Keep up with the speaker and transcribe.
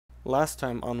Last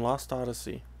time on Lost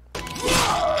Odyssey.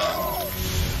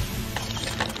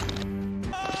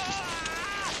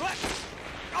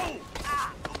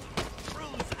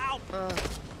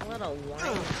 What a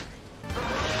whine.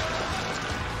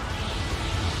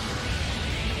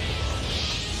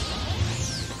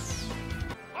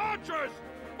 Archers,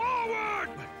 forward!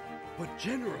 But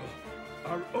General,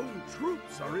 our own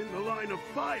troops are in the line of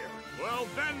fire. Well,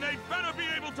 then they'd better be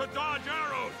able to dodge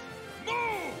arrows.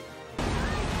 Move!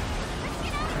 Let's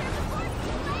get out of here before it's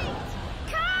too late!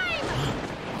 Kaim!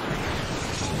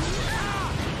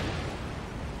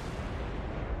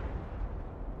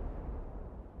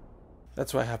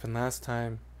 That's what happened last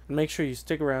time. And make sure you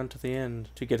stick around to the end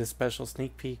to get a special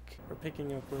sneak peek. We're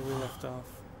picking up where we left off.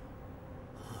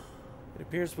 It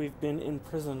appears we've been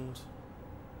imprisoned.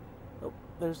 Oh,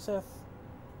 there's Seth.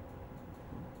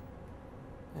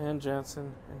 And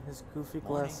Jansen and his goofy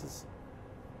glasses.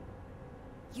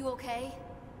 You okay?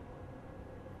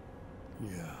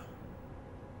 Yeah.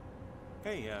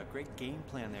 Hey, great game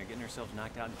plan there, getting ourselves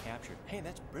knocked out and captured. Hey,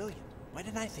 that's brilliant. Why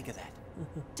didn't I think of that?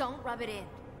 Don't rub it in.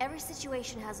 Every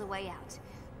situation has a way out.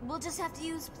 We'll just have to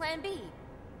use plan B.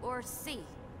 Or C.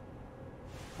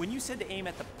 When you said to aim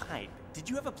at the pipe, did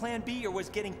you have a plan B or was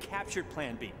getting captured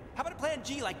plan B? How about a plan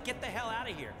G, like get the hell out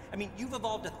of here? I mean, you've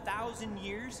evolved 1,000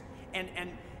 years, and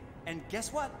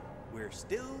guess what? We're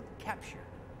still captured.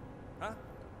 Huh?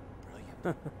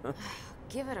 Brilliant.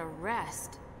 Give it a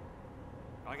rest.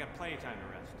 I got plenty of time to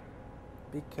rest.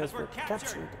 Because we're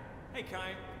captured. Hey,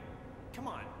 Kaim, come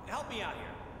on, help me out here.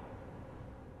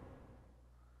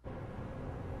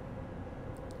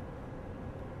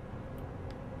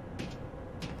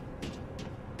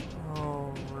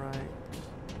 All right.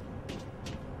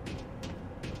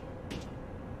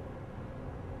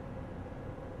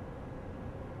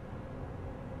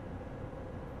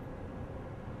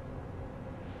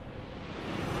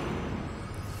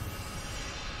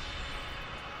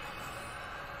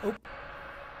 Oh.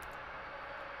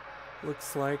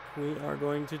 Looks like we are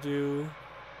going to do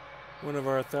one of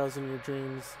our 1,000-year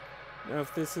dreams. Now,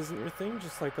 if this isn't your thing,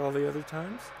 just like all the other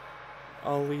times,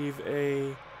 I'll leave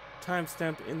a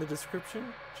timestamp in the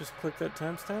description. Just click that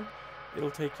timestamp.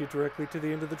 It'll take you directly to the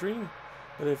end of the dream.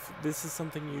 But if this is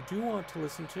something you do want to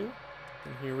listen to,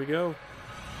 then here we go.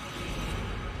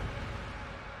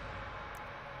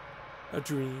 A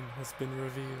dream has been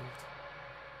revealed.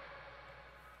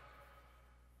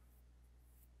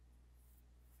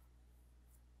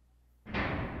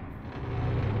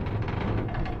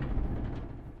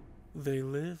 They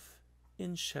live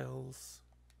in shells.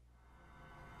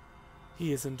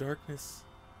 He is in darkness.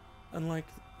 Unlike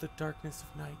the darkness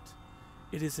of night,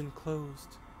 it is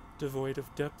enclosed, devoid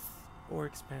of depth or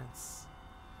expanse.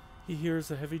 He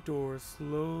hears a heavy door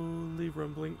slowly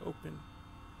rumbling open.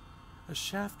 A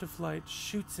shaft of light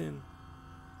shoots in,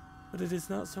 but it is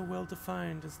not so well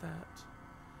defined as that.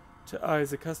 To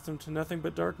eyes accustomed to nothing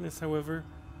but darkness, however,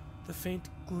 the faint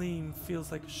gleam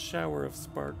feels like a shower of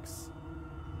sparks.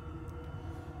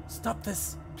 "Stop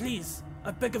this, please! I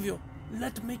beg of you!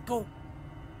 Let me go!"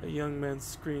 A young man's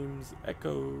screams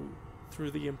echo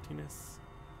through the emptiness.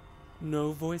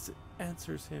 No voice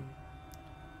answers him.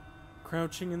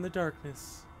 Crouching in the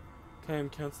darkness, Kaim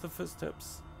counts the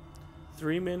footsteps.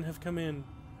 3 men have come in.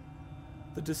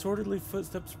 The disorderly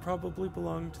footsteps probably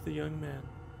belong to the young man.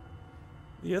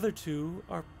 The other 2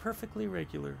 are perfectly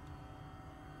regular.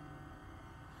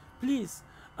 "Please,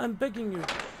 I'm begging you.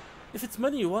 If it's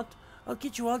money you want, I'll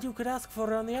get you all you could ask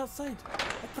for on the outside.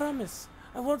 I promise.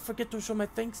 I won't forget to show my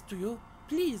thanks to you.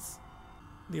 Please."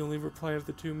 The only reply of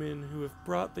the 2 men who have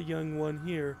brought the young one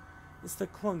here is the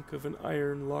clunk of an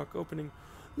iron lock opening.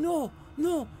 "No,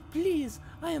 no, please,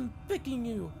 I am begging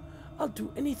you. I'll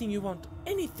do anything you want,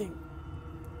 anything."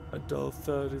 A dull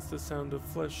thud is the sound of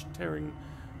flesh tearing,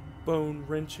 bone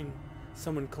wrenching.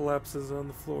 Someone collapses on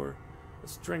the floor. A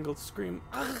strangled scream.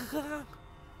 "Ah!"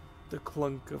 The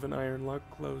clunk of an iron lock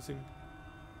closing.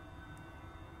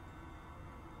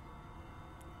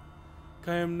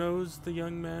 Kaim knows the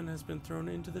young man has been thrown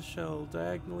into the shell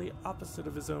diagonally opposite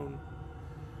of his own.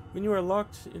 When you are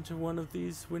locked into one of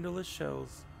these windowless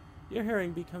shells, your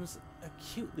hearing becomes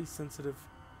acutely sensitive.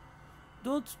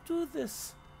 "Don't do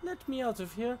this. Let me out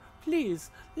of here.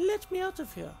 Please, let me out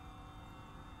of here."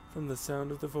 From the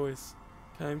sound of the voice,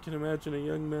 Kaim can imagine a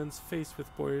young man's face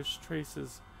with boyish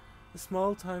traces. A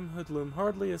small-time hoodlum,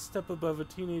 hardly a step above a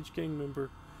teenage gang member.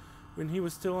 When he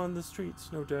was still on the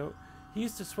streets, no doubt, he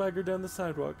used to swagger down the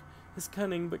sidewalk, his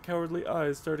cunning but cowardly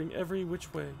eyes darting every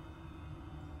which way.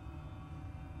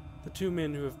 The 2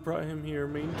 men who have brought him here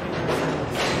maintain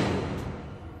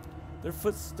their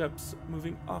footsteps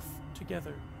moving off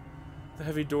together. The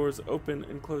heavy doors open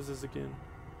and closes again.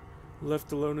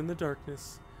 Left alone in the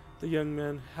darkness, the young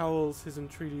man howls his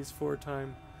entreaties for a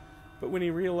time, but when he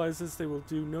realizes they will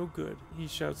do no good, he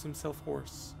shouts himself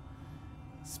hoarse,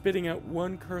 spitting out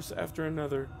one curse after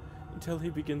another until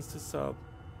he begins to sob.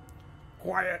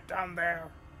 Quiet down there,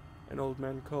 An old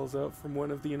man calls out from one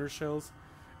of the inner shells.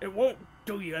 It won't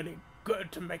do you any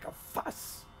good to make a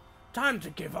fuss. Time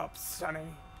to give up, Sonny.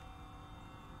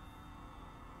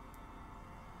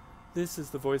 This is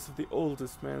the voice of the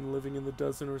oldest man living in the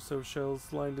dozen or so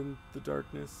shells lined in the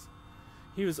darkness.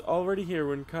 He was already here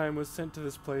when Kaim was sent to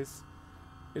this place.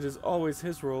 It is always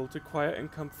his role to quiet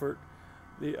and comfort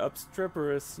the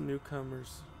obstreperous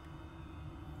newcomers.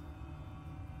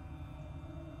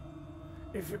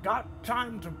 If you got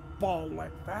time to bawl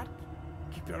like that,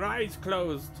 keep your eyes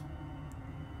closed.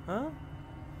 Huh?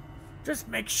 Just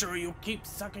make sure you keep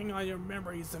sucking on your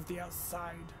memories of the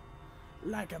outside,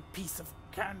 like a piece of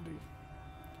candy.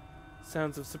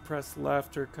 Sounds of suppressed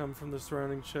laughter come from the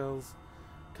surrounding shells.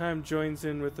 Kaim joins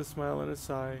in with a smile and a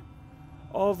sigh.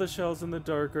 All the shells in the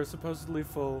dark are supposedly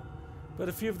full, but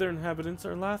a few of their inhabitants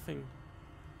are laughing.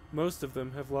 Most of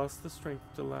them have lost the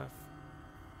strength to laugh.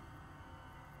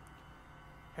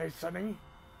 Hey, Sonny.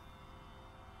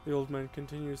 The old man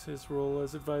continues his role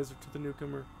as advisor to the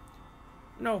newcomer.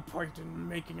 No point in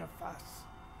making a fuss.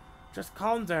 Just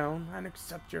calm down and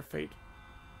accept your fate.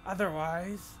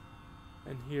 Otherwise...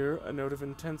 And here a note of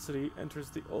intensity enters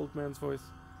the old man's voice.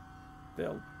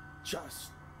 They'll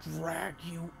just drag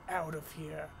you out of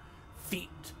here,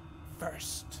 feet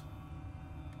first.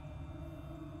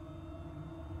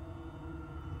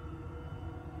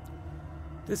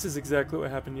 This is exactly what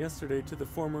happened yesterday to the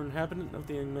former inhabitant of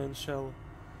the young man's shell.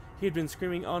 He had been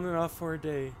screaming on and off for a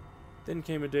day. Then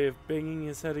came a day of banging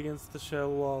his head against the shell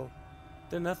wall.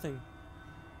 Then nothing,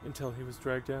 until he was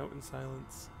dragged out in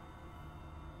silence.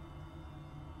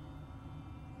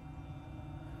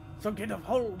 So get a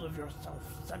hold of yourself,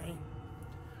 Sonny.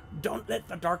 Don't let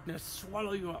the darkness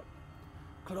swallow you up.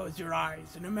 Close your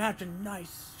eyes and imagine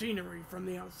nice scenery from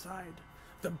the outside.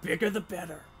 The bigger the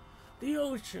better. The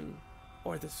ocean,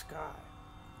 or the sky,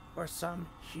 or some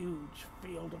huge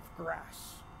field of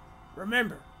grass.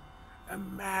 Remember,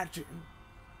 imagine.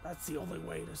 That's the only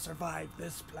way to survive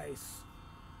this place.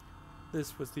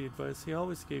 This was the advice he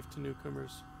always gave to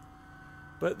newcomers.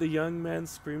 But the young man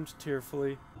screamed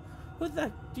tearfully, What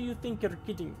the do you think you're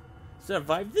kidding?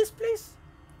 Survive this place?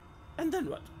 And then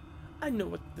what? I know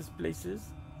what this place is.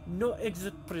 No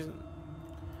exit prison.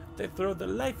 They throw the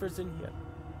lifers in here.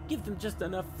 Give them just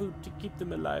enough food to keep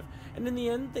them alive. And in the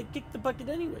end, they kick the bucket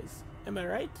anyways. Am I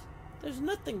right? There's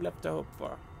nothing left to hope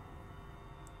for.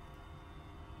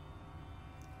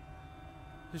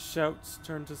 His shouts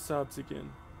turned to sobs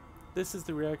again. This is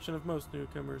the reaction of most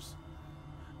newcomers.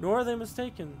 Nor are they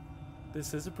mistaken.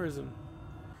 This is a prison.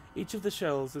 Each of the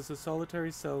shells is a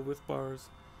solitary cell with bars,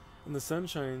 and the sun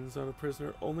shines on a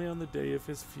prisoner only on the day of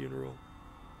his funeral.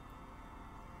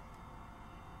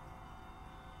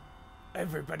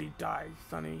 Everybody dies,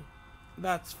 Sonny.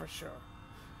 That's for sure.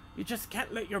 You just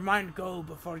can't let your mind go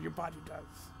before your body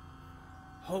does.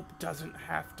 Hope doesn't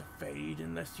have to fade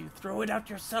unless you throw it out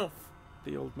yourself,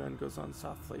 the old man goes on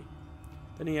softly.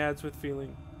 Then he adds with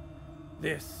feeling,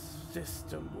 This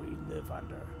system we live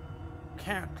under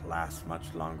can't last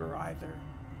much longer either.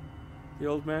 The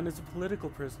old man is a political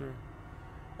prisoner.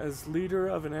 As leader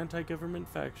of an anti-government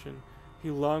faction, he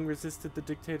long resisted the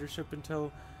dictatorship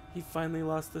until he finally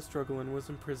lost the struggle and was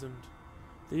imprisoned.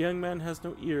 The young man has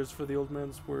no ears for the old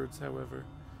man's words, however.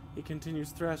 He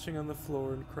continues thrashing on the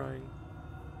floor and crying.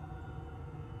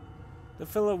 The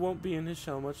fellow won't be in his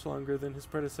shell much longer than his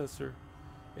predecessor.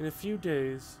 In a few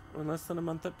days, or in less than a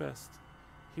month at best,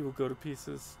 he will go to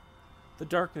pieces. The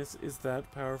darkness is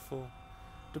that powerful.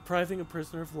 Depriving a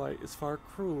prisoner of light is far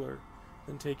crueler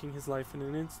than taking his life in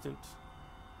an instant.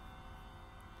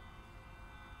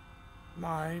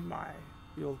 My,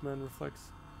 the old man reflects.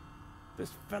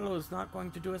 This fellow is not going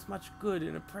to do us much good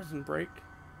in a prison break.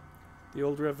 The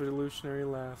old revolutionary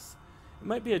laughs. It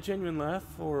might be a genuine laugh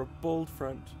or a bold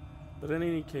front, but in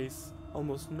any case,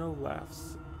 almost no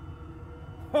laughs.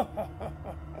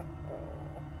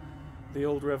 The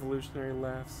old revolutionary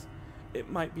laughs. It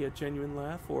might be a genuine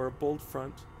laugh or a bold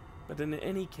front, but in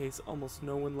any case, almost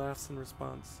no one laughs in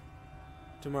response.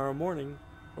 Tomorrow morning,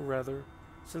 or rather,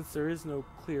 since there is no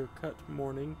clear-cut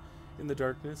morning in the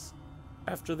darkness,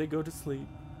 after they go to sleep,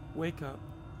 wake up,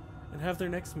 and have their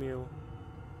next meal,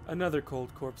 another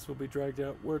cold corpse will be dragged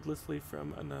out wordlessly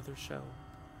from another shell.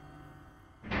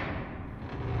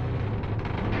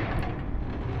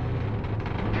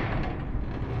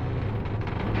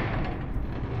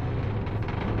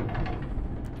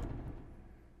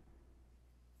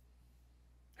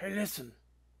 Hey, listen.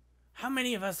 How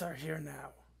many of us are here now?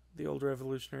 The old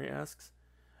revolutionary asks.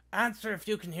 Answer if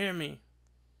you can hear me.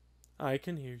 I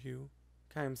can hear you,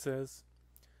 Kaim says.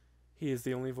 He is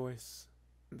the only voice.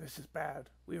 This is bad.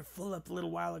 We were full up a little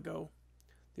while ago.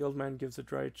 The old man gives a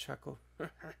dry chuckle.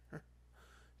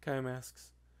 Kaim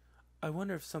asks, I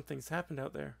wonder if something's happened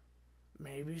out there.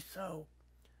 Maybe so,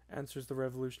 answers the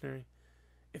revolutionary.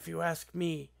 If you ask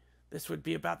me, this would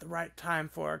be about the right time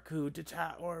for a coup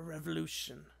d'etat or a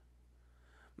revolution.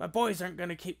 My boys aren't going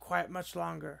to keep quiet much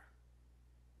longer.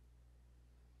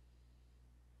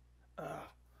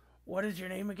 What is your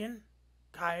name again?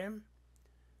 Kaim?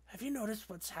 Have you noticed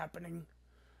what's happening?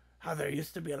 How there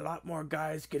used to be a lot more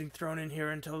guys getting thrown in here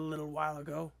until a little while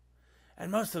ago.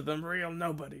 And most of them real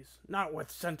nobodies, not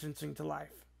worth sentencing to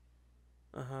life.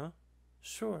 Uh-huh.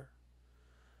 Sure.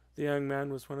 The young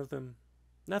man was one of them.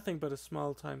 Nothing but a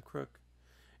small-time crook.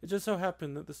 It just so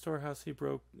happened that the storehouse he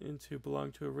broke into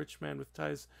belonged to a rich man with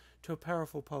ties to a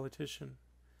powerful politician.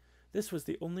 This was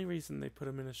the only reason they put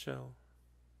him in a shell.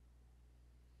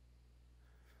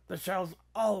 The shells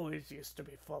always used to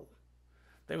be full.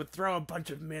 They would throw a bunch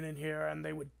of men in here and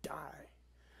they would die.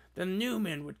 Then new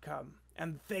men would come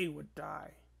and they would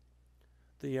die.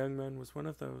 The young man was one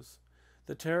of those.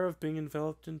 The terror of being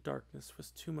enveloped in darkness was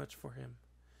too much for him,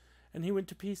 and he went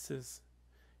to pieces.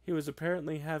 He was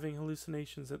apparently having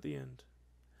hallucinations at the end.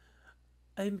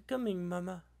 I am coming,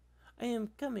 Mama. I am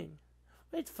coming.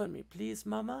 Wait for me, please,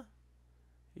 Mama.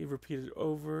 He repeated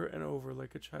over and over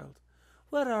like a child.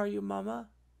 Where are you, Mama?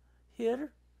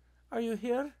 Here? Are you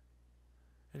here?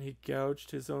 And he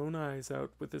gouged his own eyes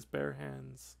out with his bare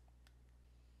hands.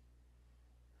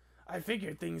 I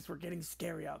figured things were getting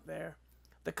scary out there.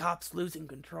 The cops losing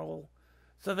control.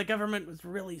 So the government was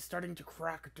really starting to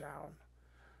crack down.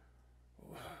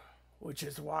 Which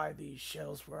is why these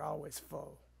shells were always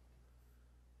full.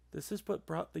 This is what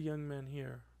brought the young man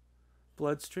here.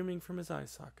 Blood streaming from his eye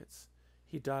sockets.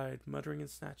 He died, muttering in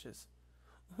snatches.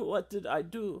 What did I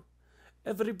do?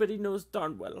 Everybody knows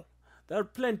darn well. There are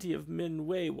plenty of men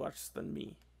way worse than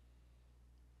me.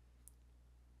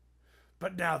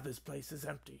 But now this place is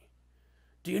empty.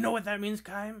 Do you know what that means,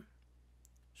 Kaim?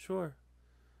 Sure.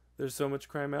 There's so much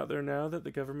crime out there now that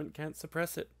the government can't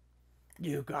suppress it.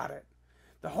 You got it.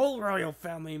 The whole royal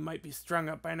family might be strung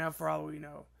up by now for all we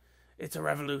know. It's a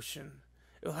revolution.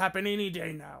 It'll happen any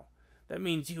day now. That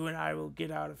means you and I will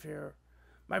get out of here.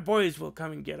 My boys will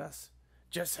come and get us.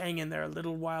 Just hang in there a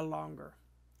little while longer.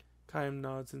 Kaim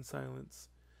nods in silence.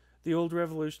 The old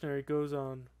revolutionary goes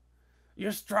on.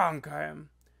 You're strong, Kaim.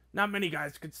 Not many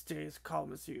guys could stay as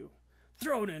calm as you.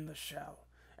 Thrown in the shell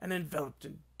and enveloped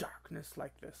in darkness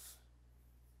like this.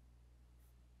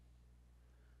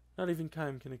 Not even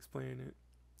Kaim can explain it.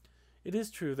 It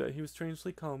is true that he was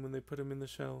strangely calm when they put him in the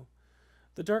shell.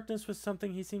 The darkness was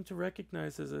something he seemed to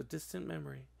recognize as a distant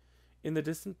memory. In the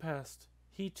distant past,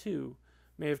 he too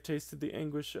may have tasted the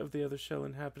anguish of the other shell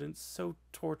inhabitants so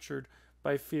tortured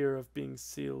by fear of being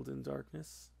sealed in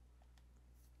darkness.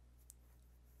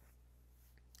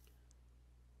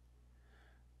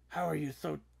 How are you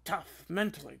so tough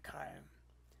mentally, Kaim?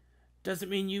 Does it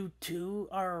mean you too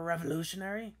are a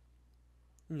revolutionary?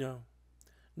 No,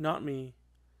 not me.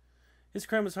 His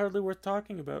crime was hardly worth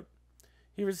talking about.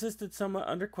 He resisted somewhat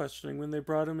under questioning when they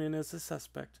brought him in as a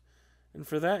suspect, and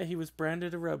for that he was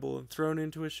branded a rebel and thrown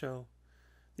into a shell.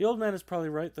 The old man is probably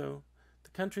right, though. The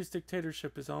country's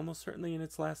dictatorship is almost certainly in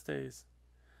its last days.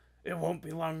 It won't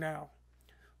be long now.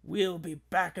 We'll be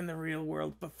back in the real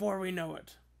world before we know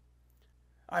it.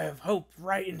 I have hope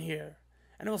right in here,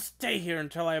 and it will stay here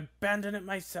until I abandon it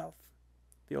myself.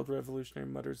 The old revolutionary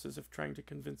mutters as if trying to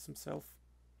convince himself.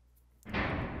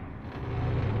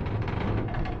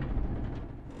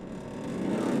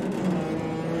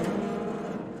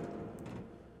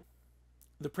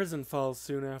 The prison falls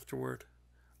soon afterward.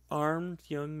 Armed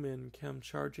young men come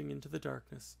charging into the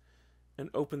darkness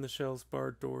and open the shell's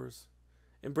barred doors.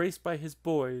 Embraced by his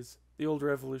boys, the old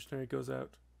revolutionary goes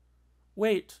out.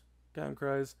 Wait, Kaim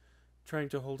cries, trying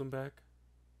to hold him back.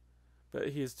 But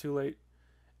he is too late.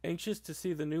 Anxious to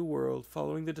see the new world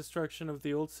following the destruction of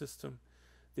the old system,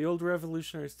 the old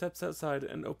revolutionary steps outside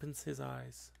and opens his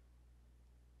eyes.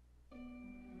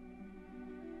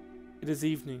 It is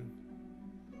evening.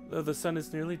 Though the sun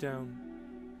is nearly down,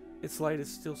 its light is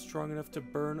still strong enough to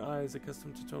burn eyes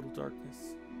accustomed to total darkness.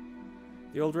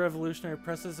 The old revolutionary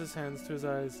presses his hands to his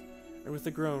eyes, and with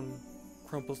a groan,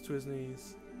 crumples to his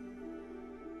knees.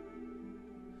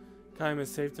 Kaim has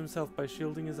saved himself by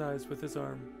shielding his eyes with his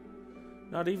arm.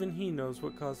 Not even he knows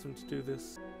what caused him to do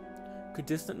this. Could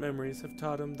distant memories have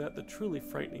taught him that the truly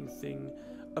frightening thing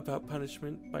about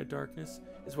punishment by darkness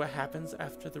is what happens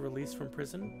after the release from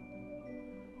prison?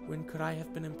 When could I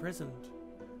have been imprisoned?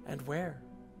 And where?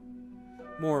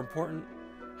 More important,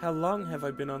 how long have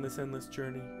I been on this endless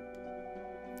journey?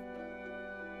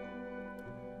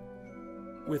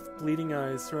 With bleeding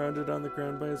eyes, surrounded on the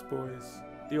ground by his boys,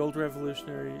 the old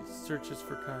revolutionary searches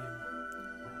for Kaim.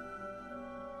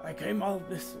 I came all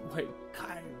this way,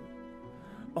 Kaim,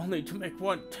 only to make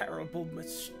one terrible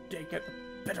mistake at the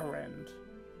bitter end.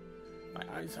 My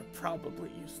eyes are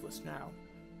probably useless now.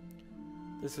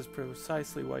 This is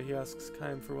precisely why he asks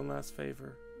Kaim for one last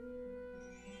favor.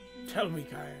 Tell me,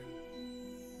 Kaim,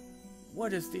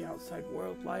 what is the outside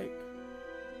world like?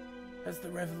 Has the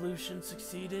revolution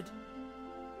succeeded?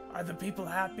 Are the people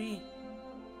happy?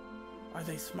 Are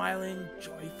they smiling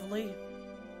joyfully?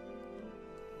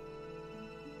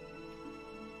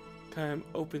 Kaim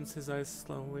opens his eyes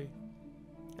slowly,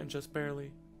 and just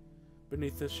barely,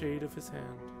 beneath the shade of his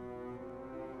hand.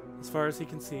 As far as he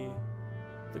can see,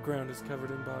 the ground is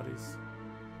covered in bodies.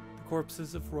 The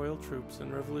corpses of royal troops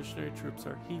and revolutionary troops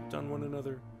are heaped on one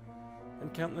another,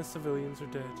 and countless civilians are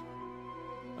dead.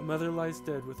 A mother lies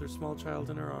dead with her small child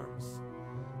in her arms,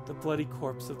 the bloody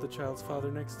corpse of the child's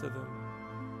father next to them,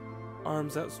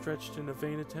 arms outstretched in a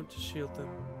vain attempt to shield them.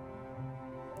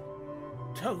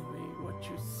 Tell me what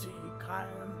you see,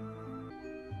 Kaim.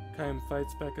 Kaim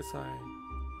fights back a sigh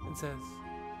and says,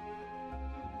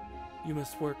 you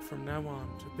must work from now on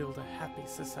to build a happy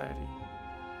society.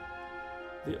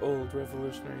 The old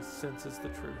revolutionary senses the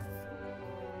truth.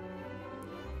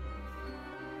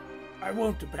 I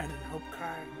won't abandon hope,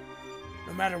 Kaim,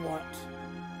 no matter what.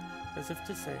 As if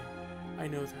to say, I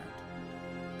know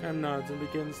that. Kaim nods and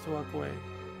begins to walk away.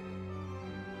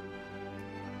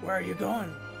 Where are you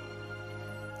going?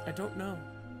 I don't know.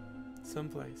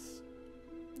 Someplace.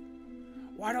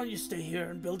 Why don't you stay here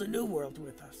and build a new world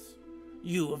with us?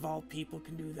 You, of all people,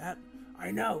 can do that. I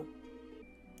know.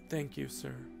 Thank you,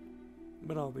 sir.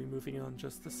 But I'll be moving on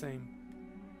just the same.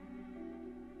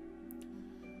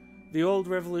 The old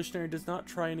revolutionary does not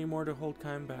try anymore to hold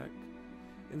Kaim back.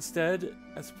 Instead,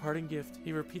 as a parting gift,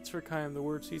 he repeats for Kaim the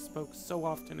words he spoke so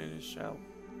often in his shell.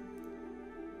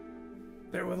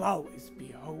 There will always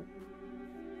be hope,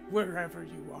 wherever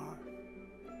you are,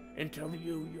 until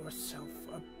you yourself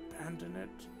abandon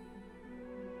it.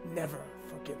 Never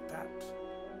forget that.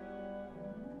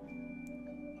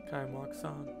 Kaim walks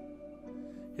on.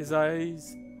 His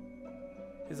eyes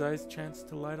chance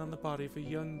to light on the body of a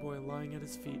young boy lying at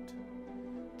his feet.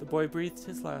 The boy breathes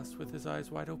his last with his eyes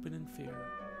wide open in fear.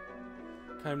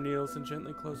 Kaim kneels and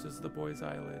gently closes the boy's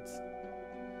eyelids.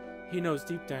 He knows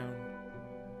deep down,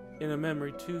 in a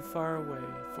memory too far away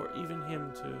for even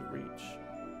him to reach,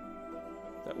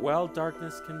 that while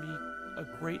darkness can be a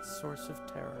great source of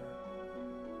terror,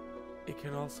 it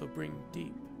can also bring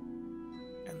deep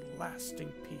and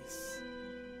lasting peace.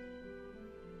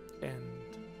 End.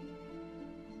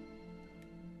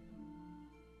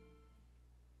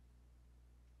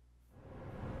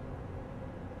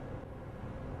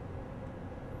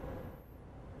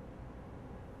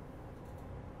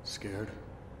 Scared?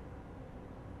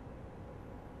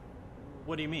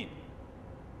 What do you mean?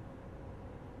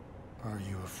 Are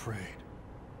you afraid?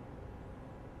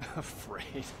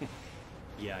 Afraid?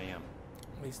 Yeah, I am.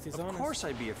 At least he's Of honest. course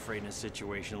I'd be afraid in a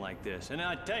situation like this. And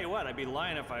I tell you what, I'd be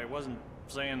lying if I wasn't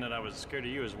saying that I was scared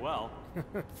of you as well.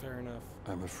 Fair enough.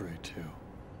 I'm afraid too.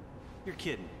 You're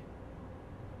kidding.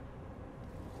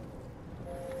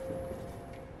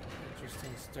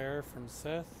 Interesting stare from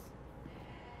Seth.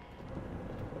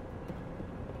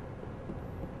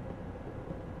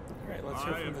 Alright, let's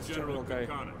hear I from am this General general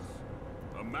guy.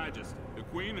 Kakanis, a majesty. The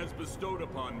Queen has bestowed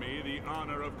upon me the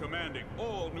honor of commanding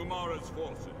all Numara's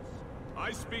forces.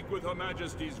 I speak with Her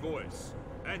Majesty's voice,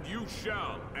 and you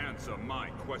shall answer my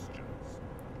questions.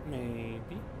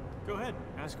 Maybe. Go ahead,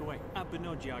 ask away. But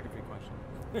no geography question.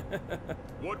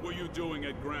 What were you doing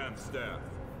at Grand Staff?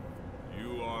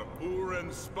 You are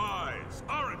Uren spies,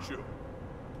 aren't you?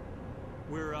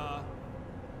 We're,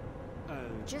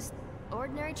 Just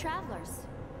ordinary travelers.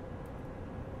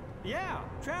 yeah,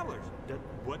 travelers.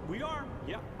 What we are.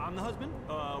 Yeah, I'm the husband.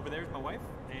 Over there's my wife.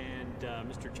 And,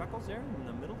 Mr. Chuckles there in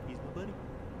the middle, he's my buddy.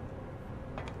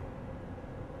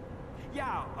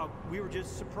 Yeah, we were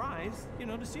just surprised, you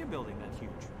know, to see a building that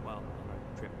huge while on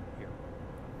our trip here.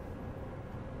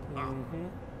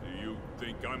 Do you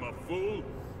think I'm a fool?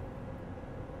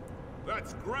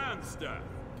 That's Grandstaff,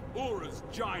 Ura's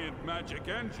giant magic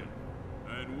engine.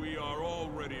 And we are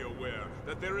already aware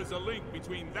that there is a link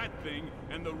between that thing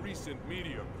and the recent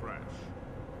meteor crash.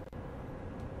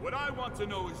 What I want to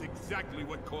know is exactly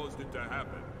what caused it to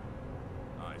happen.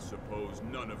 I suppose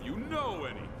none of you know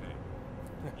anything.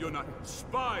 You're not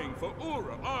spying for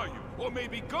Ura, are you? Or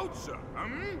maybe Goatsa,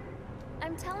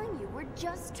 I'm telling you, we're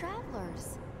just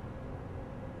travelers.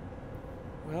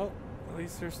 Well, at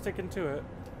least they're sticking to it.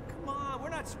 Come on, we're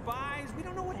not spies. We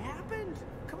don't know what happened.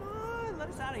 Come on, let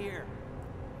us out of here.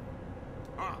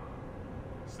 Huh.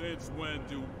 Since when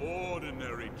do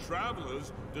ordinary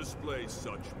travelers display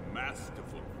such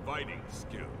masterful fighting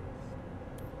skills?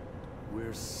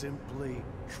 We're simply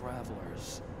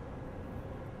travelers.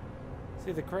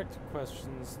 See, the correct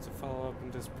questions to follow up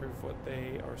and disprove what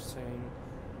they are saying.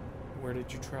 Where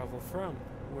did you travel from?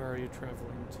 Where are you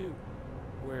traveling to?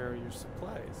 Where are your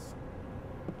supplies?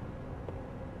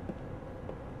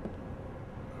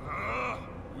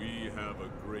 We have a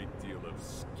great deal of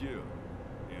skill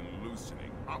in loosening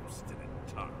obstinate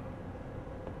tongue.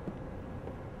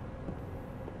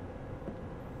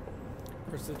 Of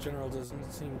course, the general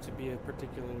doesn't seem to be a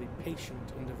particularly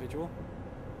patient individual.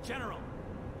 General,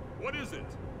 What is it?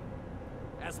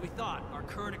 as we thought, our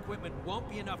current equipment won't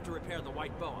be enough to repair the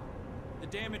White Boa. The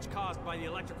damage caused by the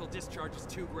electrical discharge is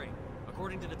too great.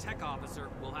 According to the tech officer,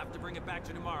 we'll have to bring it back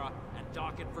to Numara and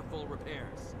dock it for full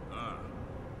repairs.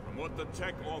 From what the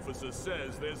tech officer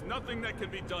says, there's nothing that can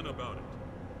be done about it.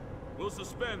 We'll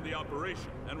suspend the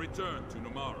operation and return to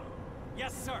Numara.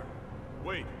 Yes, sir.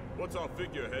 Wait, what's our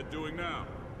figurehead doing now?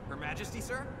 Her Majesty,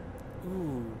 sir?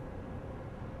 Ooh.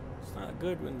 It's not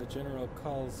good when the general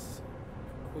calls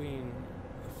the queen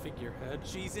a figurehead.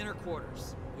 She's in her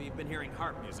quarters. We've been hearing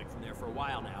harp music from there for a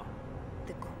while now.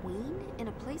 The Queen? In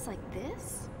a place like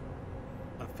this?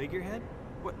 A figurehead?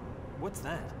 What's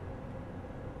that?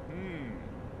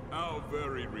 How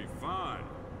very refined.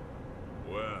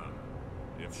 Well,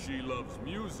 if she loves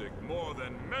music more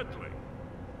than meddling,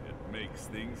 it makes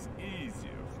things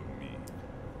easier for me.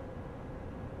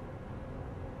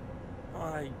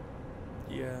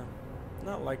 Yeah,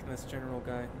 not liking this general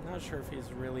guy. Not sure if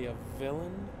he's really a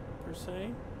villain, per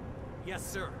se. Yes,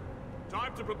 sir.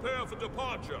 Time to prepare for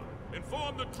departure.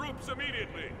 Inform the troops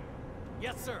immediately.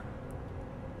 Yes, sir.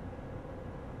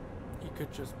 He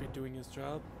could just be doing his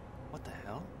job. What the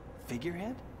hell?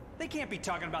 Figurehead? They can't be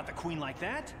talking about the queen like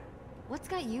that. What's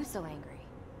got you so angry?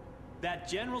 That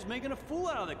general's making a fool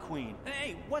out of the queen.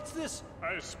 Hey, what's this?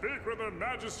 I speak with Her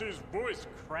Majesty's voice.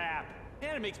 Crap.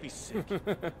 Man, it makes me sick.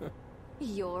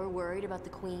 You're worried about the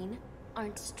Queen?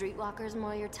 Aren't streetwalkers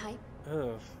more your type?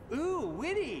 Ugh. Ooh,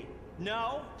 witty.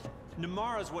 No,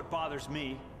 Numara's what bothers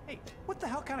me. Hey, what the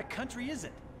hell kind of country is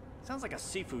it? Sounds like a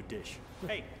seafood dish.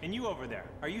 Hey, and you over there,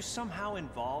 are you somehow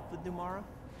involved with Numara?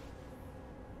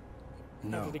 How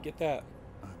No, did he get that?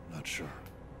 I'm not sure.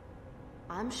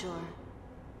 I'm sure.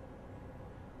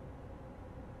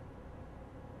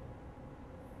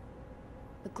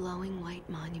 The glowing white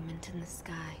monument in the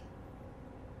sky.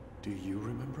 Do you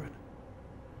remember it?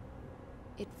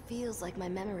 It feels like my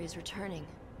memory's returning.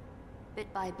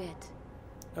 Bit by bit.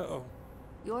 Uh-oh.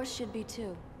 Yours should be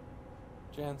too.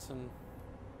 Jansen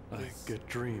I is get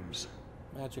dreams.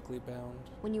 magically bound.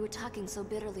 When you were talking so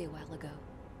bitterly a while ago,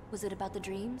 was it about the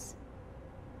dreams?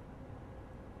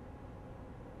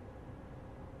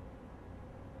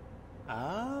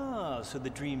 Oh, so the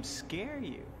dreams scare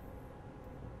you.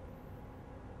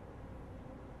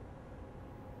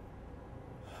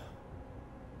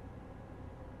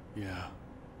 Yeah.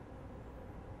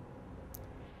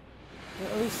 Yeah,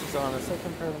 at least he's honest. I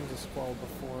compared him to Squall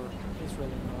before. He's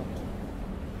really not.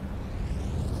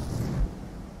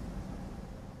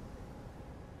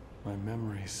 My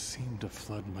memories seem to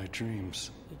flood my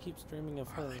dreams. He keeps dreaming of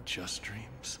Are her. they just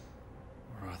dreams?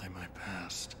 Or are they my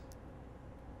past?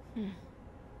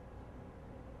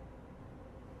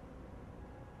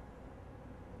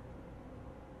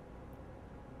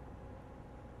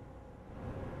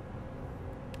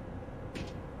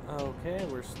 Okay,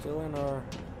 we're still in our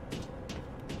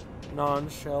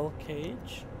non-shell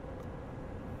cage.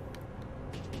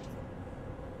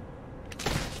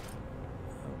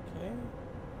 Okay.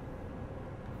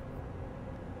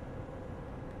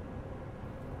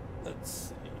 Let's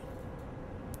see.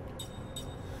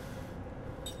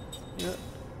 Yeah.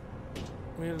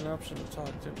 We had an option to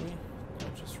talk, didn't we? No,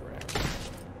 just ran.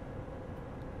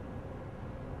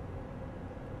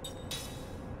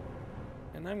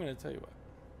 And I'm gonna tell you what.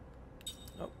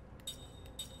 Oh.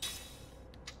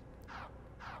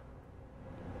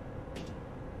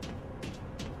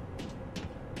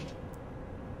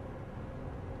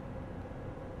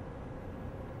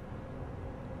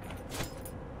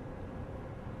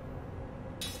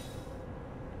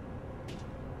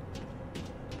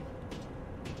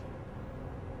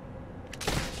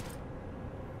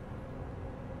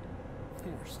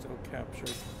 We're still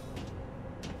captured.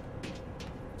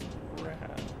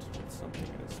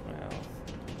 in his mouth.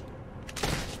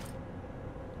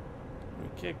 We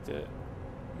kicked it.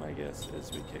 My guess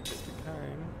is we kicked it to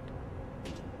Kaim.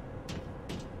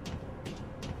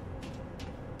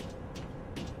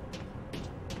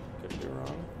 Could be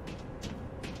wrong.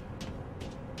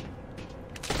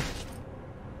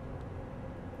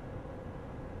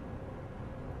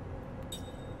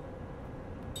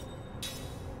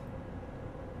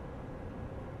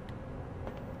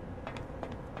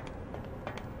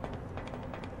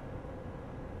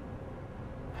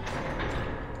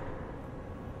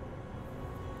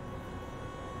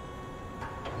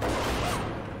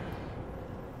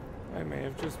 I may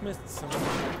have just missed something.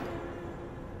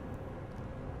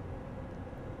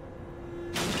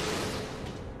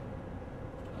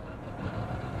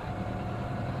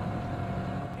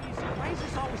 Why is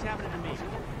this always happening to me? You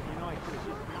know, I could have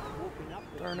just not woken up.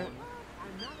 Darn it.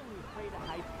 I'm not only afraid of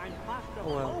heights, I'm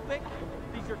Oh, well. claustrophobic.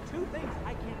 These are two things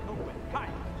I can't cope with. Kai,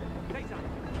 say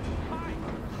something. Kai,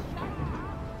 shut up!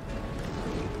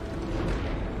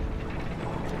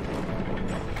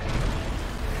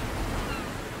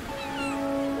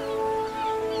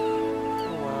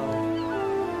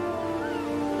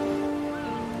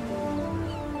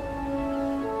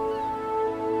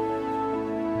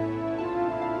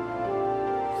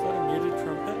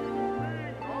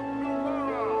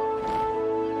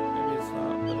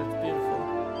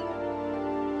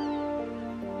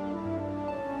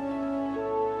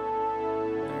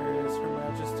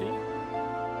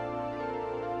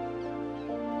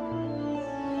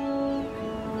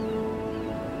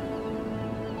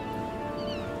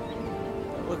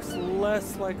 Looks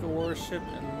less like a warship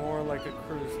and more like a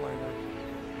cruise liner.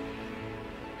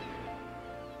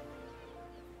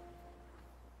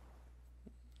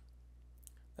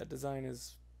 That design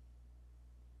is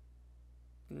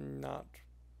not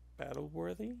battle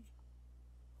worthy.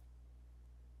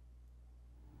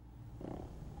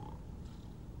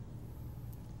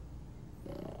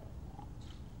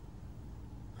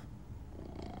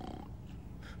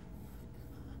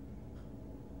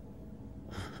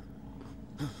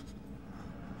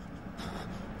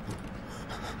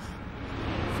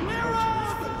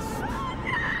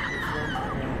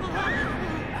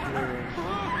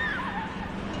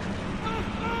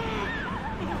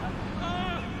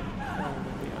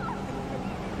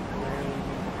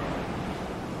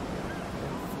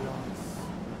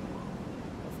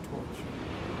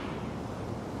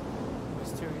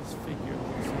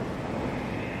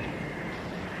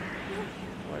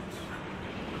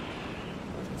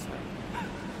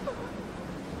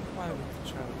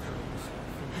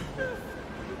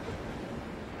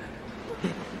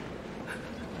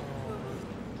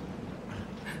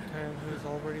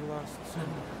 Already lost soon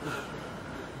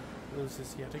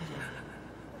loses yet again.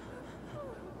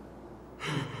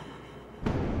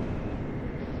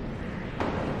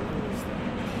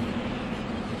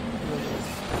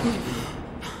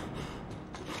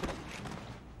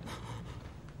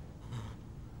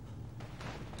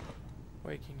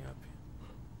 Waking up.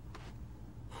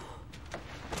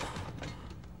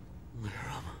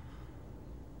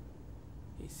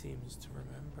 He seems to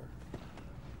remember.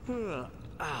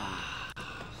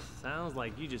 Sounds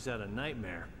like you just had a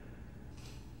nightmare.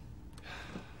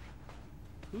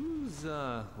 Who's,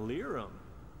 Liram?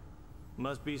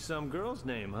 Must be some girl's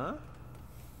name, huh?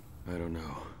 I don't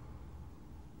know.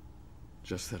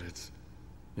 Just that it's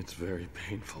very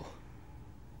painful.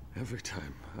 Every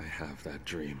time I have that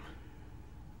dream.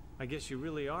 I guess you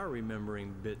really are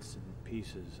remembering bits and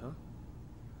pieces, huh?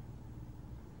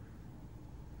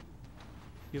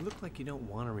 You look like you don't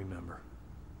want to remember.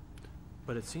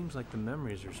 But it seems like the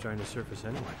memories are starting to surface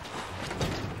anyway.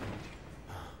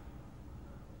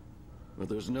 But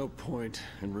there's no point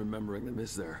in remembering them,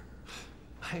 is there?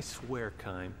 I swear,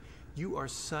 Kaim, you are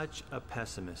such a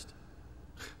pessimist.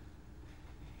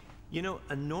 You know,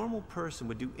 a normal person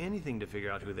would do anything to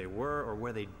figure out who they were or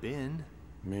where they'd been.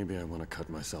 Maybe I want to cut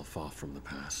myself off from the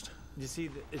past. You see,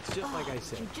 it's just like I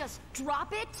said. You just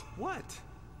drop it? What?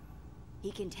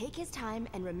 He can take his time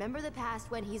and remember the past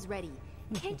when he's ready.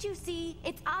 Can't you see?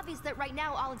 It's obvious that right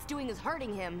now all it's doing is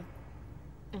hurting him.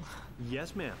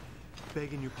 Yes, ma'am.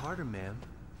 Begging your pardon, ma'am.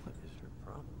 What is her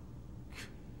problem?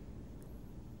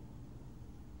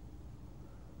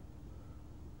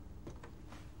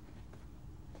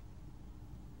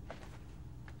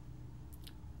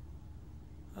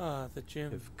 Ah, the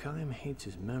gym. If Kaim hates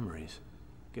his memories,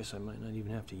 guess I might not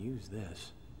even have to use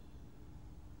this.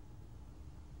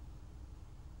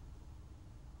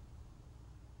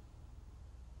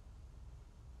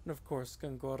 And of course,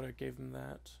 Gangora gave him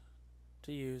that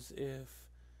to use if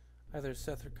either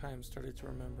Seth or Kaim started to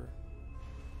remember.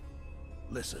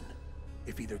 Listen,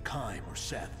 If either Kaim or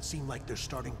Seth seem like they're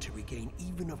starting to regain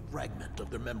even a fragment of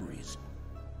their memories,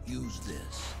 use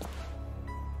this.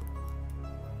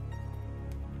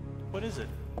 What is it?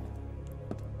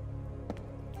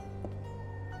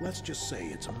 Let's just say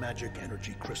it's a magic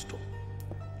energy crystal.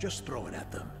 Just throw it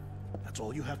at them. That's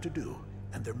all you have to do,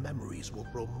 and their memories will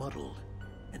grow muddled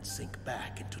and sink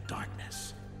back into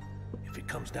darkness. If it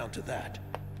comes down to that,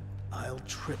 I'll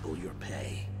triple your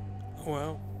pay.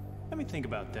 Well, Let me think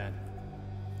about that.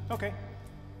 Okay.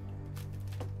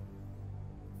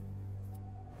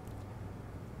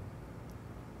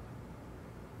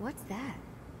 What's that?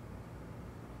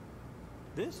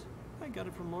 This? I got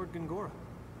it from Lord Gongora.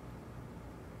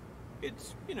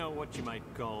 It's, you know, what you might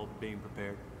call being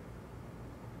prepared.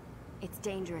 It's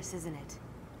dangerous, isn't it?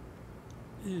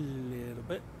 a little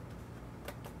bit.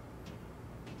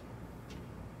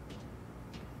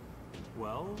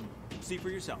 Well, see for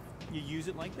yourself. You use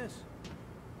it like this.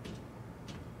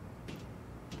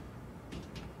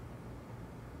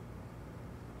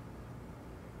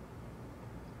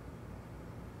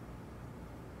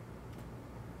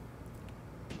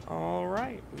 All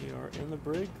right, we are in the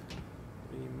brig.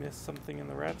 We missed something in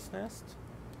the rat's nest.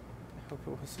 I hope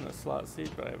it wasn't a slot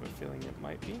seed, but I have a feeling it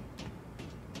might be.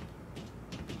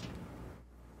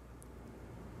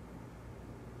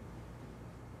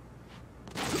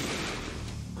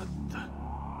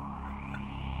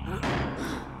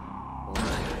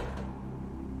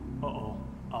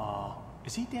 Uh-oh.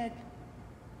 Is he dead?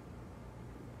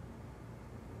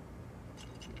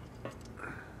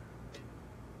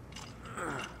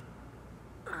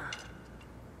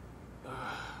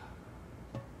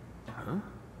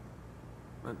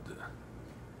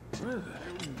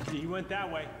 He went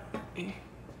that way.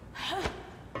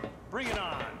 Bring it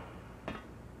on.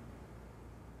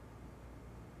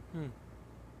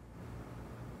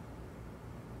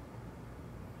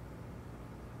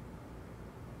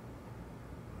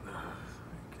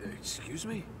 Excuse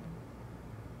me?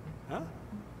 Huh?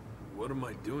 What am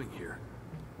I doing here?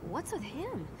 What's with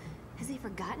him? Has he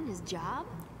forgotten his job?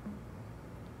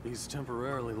 He's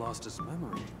temporarily lost his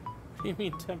memory. What do you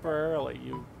mean temporarily?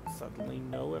 You suddenly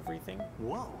know everything?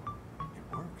 Whoa.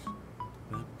 It works.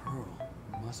 That pearl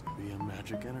must be a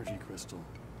magic energy crystal.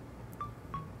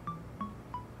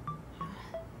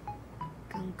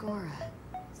 Gongora.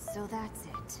 So that's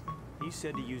it. He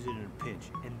said to use it in a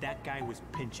pinch, and that guy was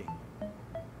pinching.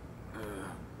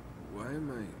 Why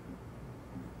am I...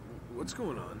 What's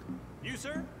going on? You,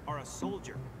 sir, are a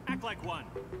soldier. Act like one.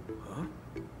 Huh?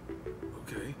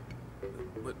 Okay.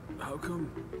 But how come...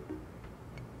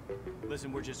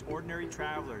 Listen, we're just ordinary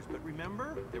travelers, but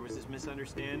remember, there was this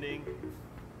misunderstanding.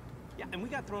 Yeah, and we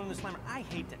got thrown in the slammer. I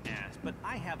hate to ask, but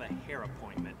I have a hair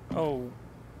appointment. Oh.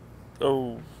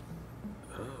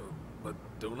 But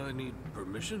don't I need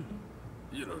permission?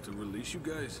 You know, to release you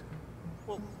guys?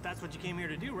 Well, that's what you came here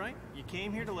to do, right? You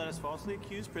came here to let us falsely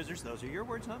accuse prisoners. Those are your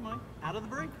words, not mine. Out of the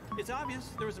brig. It's obvious.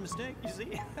 There was a mistake, you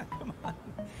see? Come on.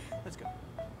 Let's go.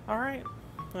 Alright.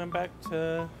 I'm back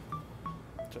to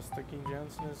just thinking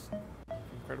Johnson is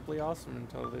incredibly awesome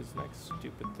until this next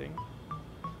stupid thing.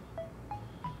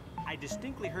 I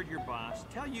distinctly heard your boss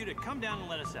tell you to come down and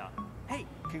let us out. Hey,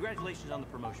 congratulations on the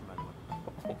promotion, by the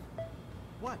way.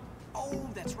 What? Oh,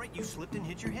 that's right. You slipped and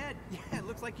hit your head. Yeah, it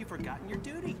looks like you've forgotten your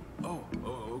duty. Oh,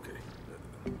 okay.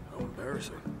 How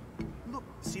embarrassing. Look,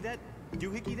 see that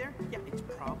doohickey there? Yeah, it's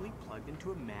probably plugged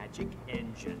into a magic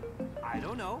engine. I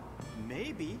don't know.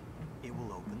 Maybe it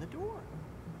will open the door.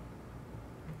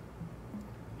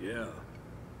 Yeah.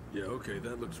 Yeah, okay,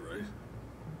 that looks right.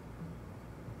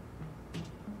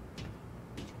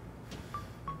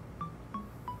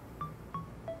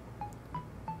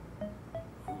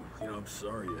 You know, I'm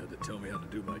sorry you had to tell me how to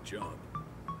do my job.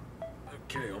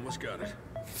 Okay, almost got it.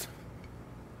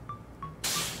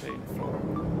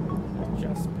 Painful.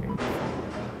 Just painful.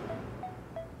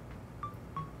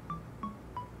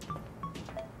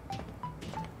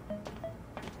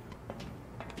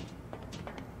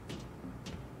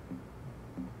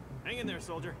 Hang in there,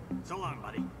 soldier. So long,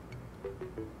 buddy.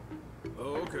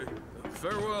 Oh, okay.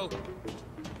 Farewell.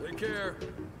 Take care.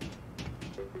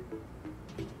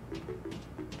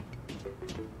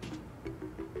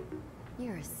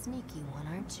 You're a sneaky one,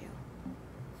 aren't you?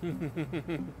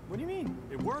 What do you mean?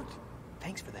 It worked.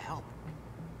 Thanks for the help.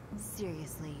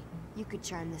 Seriously, you could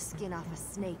charm the skin off a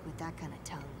snake with that kind of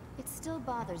tongue. It still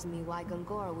bothers me why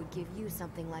Gongora would give you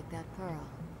something like that pearl.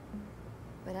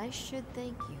 But I should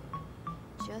thank you.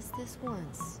 Just this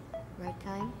once. Right,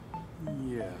 Kaim?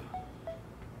 Yeah.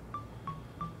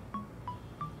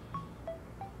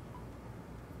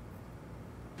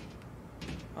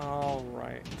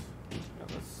 Alright. Now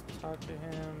let's talk to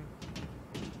him.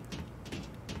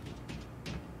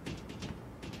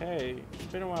 Okay, it's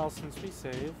been a while since we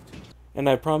saved. And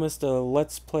I promised a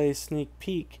Let's Play sneak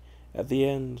peek at the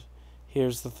end.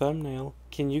 Here's the thumbnail.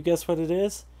 Can you guess what it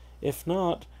is? If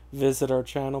not, visit our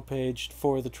channel page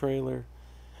for the trailer.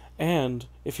 And,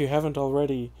 if you haven't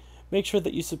already, make sure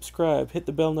that you subscribe, hit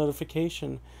the bell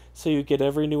notification, so you get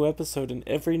every new episode and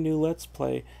every new Let's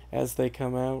Play as they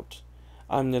come out.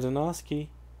 I'm Ndonosci.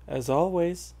 As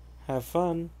always, have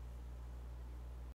fun.